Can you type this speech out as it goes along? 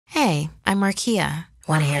Hey, I'm Markeia.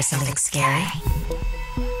 Want to hear something scary?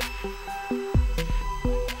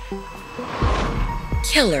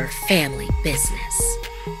 Killer family business.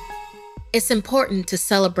 It's important to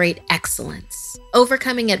celebrate excellence,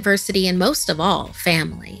 overcoming adversity, and most of all,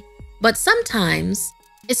 family. But sometimes,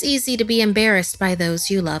 it's easy to be embarrassed by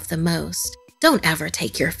those you love the most. Don't ever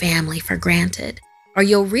take your family for granted, or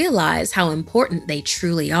you'll realize how important they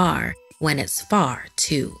truly are when it's far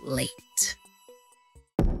too late.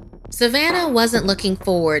 Savannah wasn't looking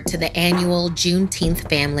forward to the annual Juneteenth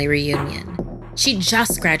family reunion. She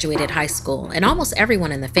just graduated high school, and almost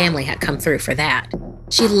everyone in the family had come through for that.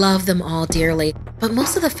 She loved them all dearly, but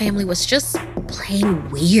most of the family was just plain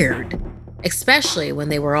weird, especially when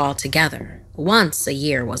they were all together. Once a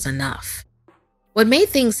year was enough. What made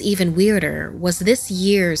things even weirder was this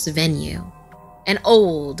year's venue, an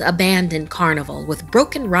old, abandoned carnival with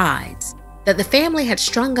broken rides that the family had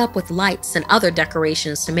strung up with lights and other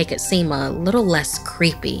decorations to make it seem a little less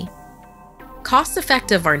creepy.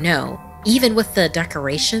 Cost-effective or no, even with the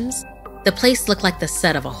decorations, the place looked like the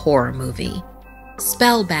set of a horror movie.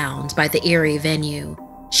 Spellbound by the eerie venue,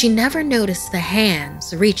 she never noticed the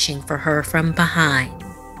hands reaching for her from behind.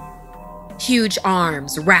 Huge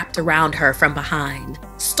arms wrapped around her from behind,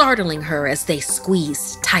 startling her as they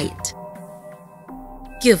squeezed tight.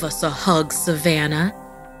 "Give us a hug, Savannah,"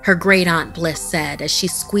 her great-aunt Bliss said as she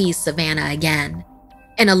squeezed Savannah again.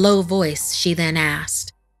 In a low voice, she then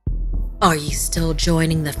asked, "Are you still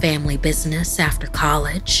joining the family business after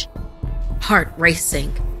college?" Heart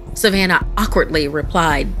racing, Savannah awkwardly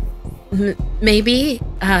replied, "Maybe,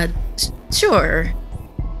 sure."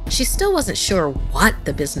 She still wasn't sure what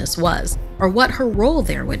the business was or what her role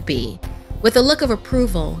there would be. With a look of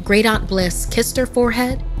approval, Great-Aunt Bliss kissed her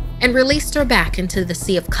forehead and released her back into the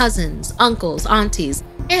sea of cousins, uncles, aunties,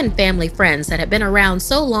 and family friends that had been around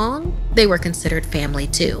so long they were considered family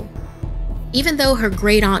too. Even though her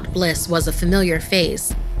Great-Aunt Bliss was a familiar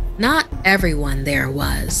face, not everyone there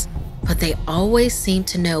was, but they always seemed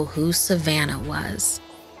to know who Savannah was.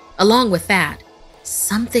 Along with that,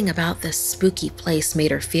 something about this spooky place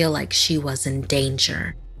made her feel like she was in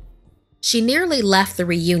danger. She nearly left the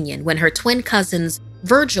reunion when her twin cousins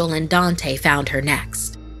Virgil and Dante found her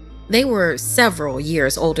next. They were several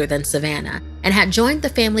years older than Savannah and had joined the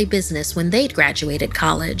family business when they'd graduated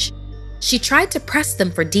college. She tried to press them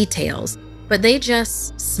for details, but they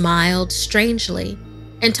just smiled strangely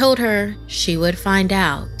and told her she would find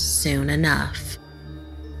out soon enough.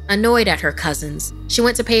 Annoyed at her cousins, she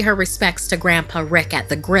went to pay her respects to Grandpa Rick at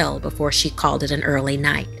the grill before she called it an early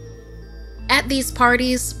night. At these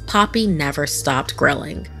parties, Poppy never stopped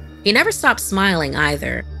grilling. He never stopped smiling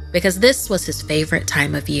either, because this was his favorite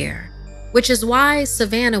time of year, which is why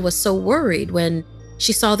Savannah was so worried when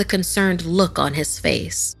she saw the concerned look on his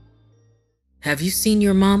face. "Have you seen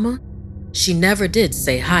your mama? She never did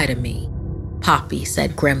say hi to me," Poppy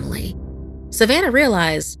said grimly. Savannah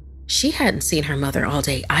realized she hadn't seen her mother all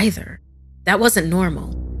day either. That wasn't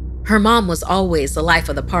normal. Her mom was always the life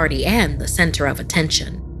of the party and the center of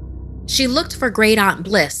attention. She looked for Great-Aunt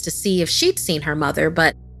Bliss to see if she'd seen her mother,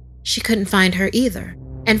 but she couldn't find her either.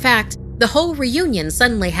 In fact, the whole reunion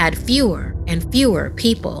suddenly had fewer and fewer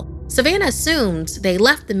people. Savannah assumed they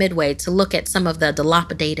left the Midway to look at some of the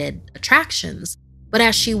dilapidated attractions, but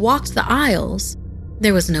as she walked the aisles,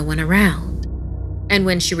 there was no one around. And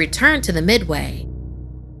when she returned to the Midway,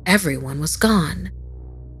 everyone was gone.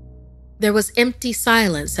 There was empty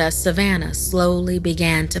silence as Savannah slowly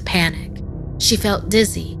began to panic. She felt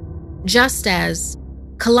dizzy, just as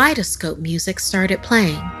kaleidoscope music started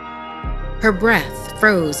playing. Her breath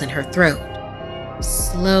froze in her throat.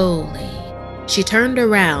 Slowly, she turned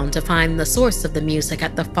around to find the source of the music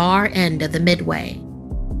at the far end of the Midway.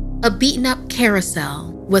 A beaten-up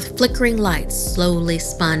carousel with flickering lights slowly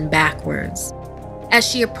spun backwards. As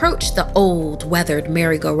she approached the old, weathered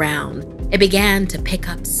merry-go-round, it began to pick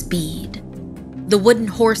up speed. The wooden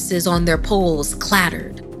horses on their poles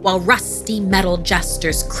clattered, while rusty metal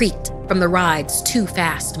jesters creaked from the ride's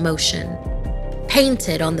too-fast motion.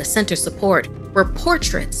 Painted on the center support were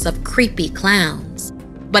portraits of creepy clowns.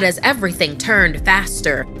 But as everything turned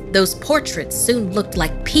faster, those portraits soon looked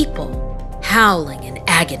like people, howling in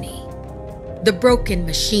agony. The broken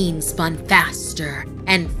machine spun faster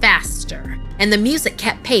and faster, and the music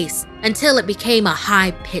kept pace until it became a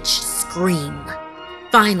high-pitched scream.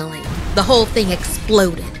 Finally, the whole thing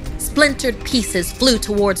exploded. Splintered pieces flew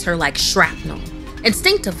towards her like shrapnel.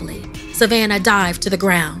 Instinctively, Savannah dived to the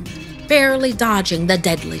ground, barely dodging the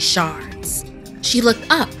deadly shards. She looked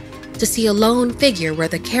up to see a lone figure where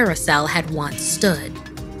the carousel had once stood.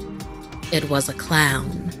 It was a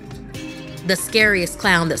clown. The scariest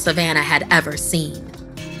clown that Savannah had ever seen.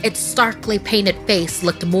 Its starkly painted face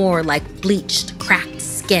looked more like bleached, cracked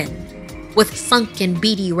skin. With sunken,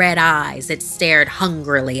 beady red eyes, it stared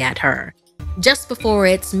hungrily at her. Just before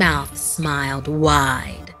its mouth smiled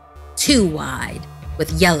wide, too wide,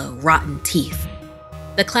 with yellow, rotten teeth.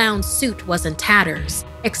 The clown's suit was in tatters,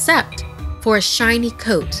 except for a shiny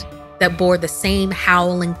coat that bore the same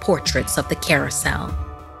howling portraits of the carousel.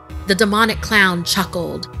 The demonic clown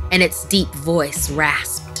chuckled, and its deep voice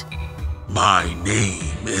rasped. My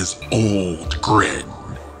name is Old Grin.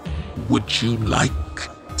 Would you like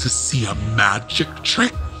to see a magic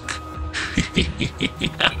trick?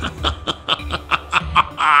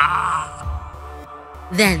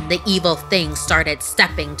 Then the evil thing started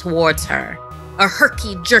stepping towards her, a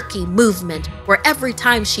herky-jerky movement where every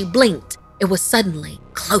time she blinked, it was suddenly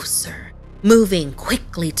closer, moving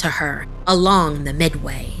quickly to her along the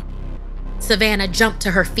midway. Savannah jumped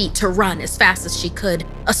to her feet to run as fast as she could,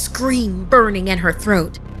 a scream burning in her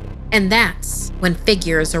throat. And that's when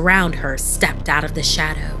figures around her stepped out of the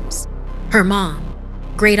shadows. Her mom,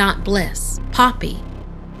 Great Aunt Bliss, Poppy.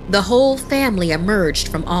 The whole family emerged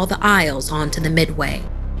from all the aisles onto the midway.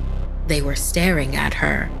 They were staring at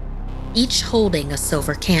her, each holding a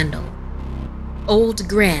silver candle. Old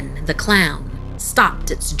Grin, the clown, stopped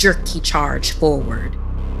its jerky charge forward.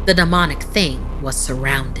 The demonic thing was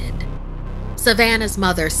surrounded. Savannah's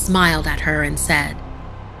mother smiled at her and said,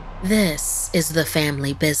 "This is the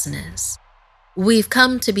family business. We've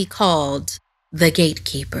come to be called the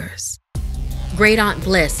Gatekeepers." Great Aunt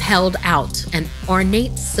Bliss held out an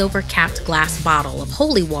ornate silver-capped glass bottle of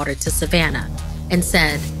holy water to Savannah and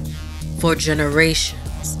said, "For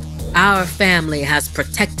generations, our family has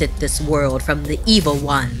protected this world from the evil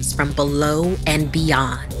ones from below and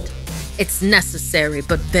beyond. It's necessary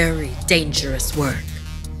but very dangerous work.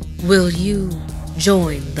 Will you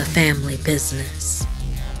join the family business?"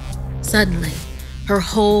 Suddenly, her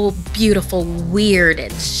whole beautiful, weird,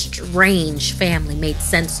 and strange family made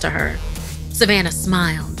sense to her. Savannah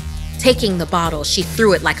smiled. Taking the bottle, she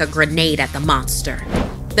threw it like a grenade at the monster.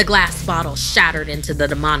 The glass bottle shattered into the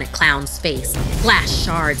demonic clown's face. Glass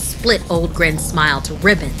shards split Old Grin's smile to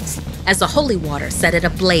ribbons as the holy water set it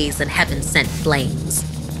ablaze in heaven-sent flames.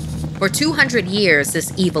 For 200 years,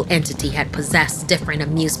 this evil entity had possessed different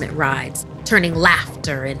amusement rides, turning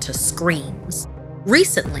laughter into screams.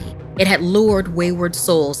 Recently, it had lured wayward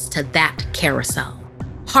souls to that carousel,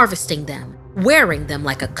 harvesting them, wearing them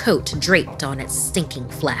like a coat draped on its stinking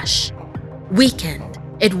flesh. Weakened,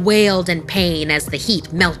 it wailed in pain as the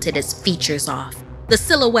heat melted its features off. The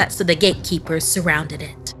silhouettes of the gatekeepers surrounded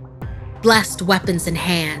it. Blessed weapons in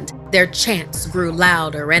hand, their chants grew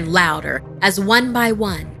louder and louder as one by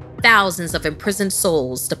one, thousands of imprisoned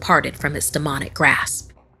souls departed from its demonic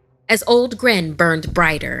grasp. As Old Grin burned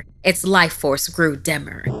brighter, its life force grew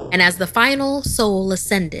dimmer, and as the final soul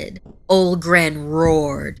ascended, Old Grin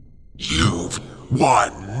roared, "You've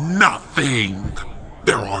won nothing.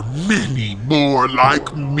 There are many more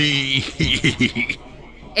like me."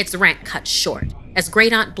 Its rant cut short as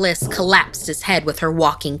Great Aunt Bliss collapsed its head with her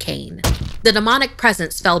walking cane. The demonic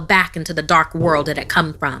presence fell back into the dark world it had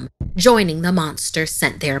come from, joining the monster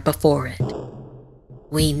sent there before it.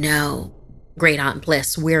 "We know," Great Aunt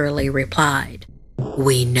Bliss wearily replied.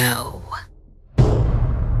 "We know."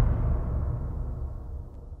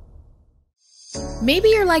 Maybe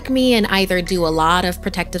you're like me and either do a lot of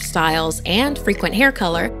protective styles and frequent hair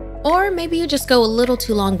color, or maybe you just go a little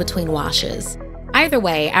too long between washes. Either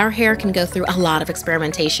way, our hair can go through a lot of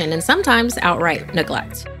experimentation and sometimes outright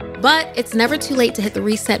neglect. But it's never too late to hit the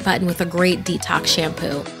reset button with a great detox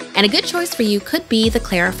shampoo. And a good choice for you could be the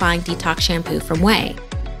clarifying detox shampoo from Ouai.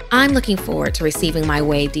 I'm looking forward to receiving my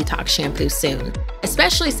Ouai detox shampoo soon,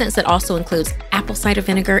 especially since it also includes apple cider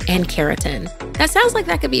vinegar and keratin. That sounds like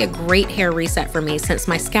that could be a great hair reset for me since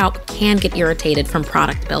my scalp can get irritated from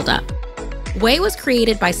product buildup. Ouai was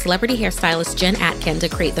created by celebrity hairstylist Jen Atkin to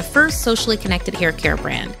create the first socially connected hair care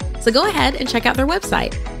brand. So go ahead and check out their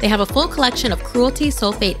website. They have a full collection of cruelty,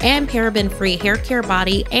 sulfate, and paraben-free hair care,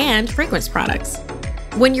 body, and fragrance products.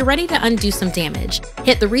 When you're ready to undo some damage,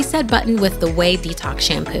 hit the reset button with the Ouai Detox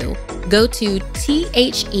Shampoo. Go to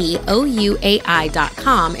theouai.com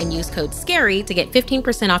and use code SCARY to get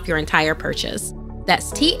 15% off your entire purchase.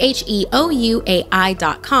 That's theouai.com,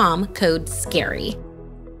 code SCARY.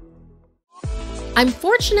 I'm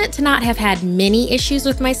fortunate to not have had many issues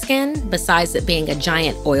with my skin, besides it being a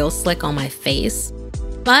giant oil slick on my face.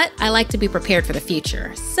 But I like to be prepared for the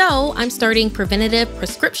future, so I'm starting preventative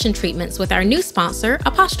prescription treatments with our new sponsor,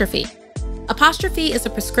 Apostrophe. Apostrophe is a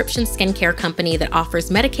prescription skincare company that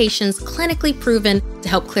offers medications clinically proven to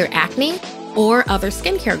help clear acne or other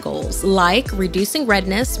skincare goals, like reducing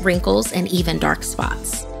redness, wrinkles, and even dark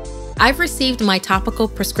spots. I've received my topical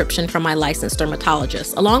prescription from my licensed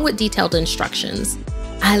dermatologist, along with detailed instructions.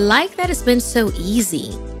 I like that it's been so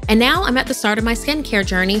easy. And now I'm at the start of my skincare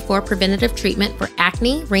journey for preventative treatment for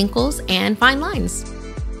acne, wrinkles, and fine lines.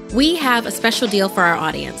 We have a special deal for our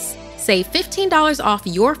audience. Save $15 off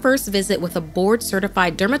your first visit with a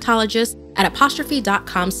board-certified dermatologist at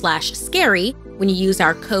apostrophe.com/scary when you use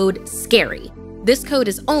our code SCARY. This code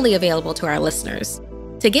is only available to our listeners.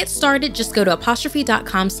 To get started, just go to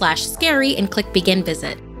apostrophe.com/scary and click Begin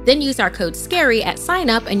Visit. Then use our code SCARY at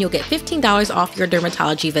sign up and you'll get $15 off your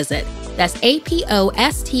dermatology visit. That's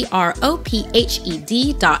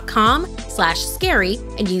apostrophed.com/scary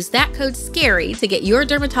and use that code SCARY to get your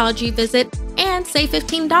dermatology visit and save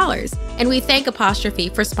 $15. And we thank Apostrophe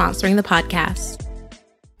for sponsoring the podcast.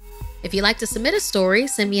 If you'd like to submit a story,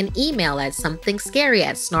 send me an email at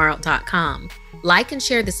somethingscary@snarled.com. Like and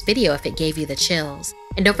share this video if it gave you the chills.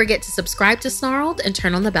 And don't forget to subscribe to Snarled and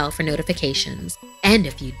turn on the bell for notifications. And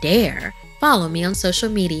if you dare, follow me on social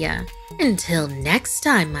media. Until next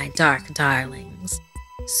time, my dark darlings,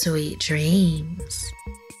 sweet dreams.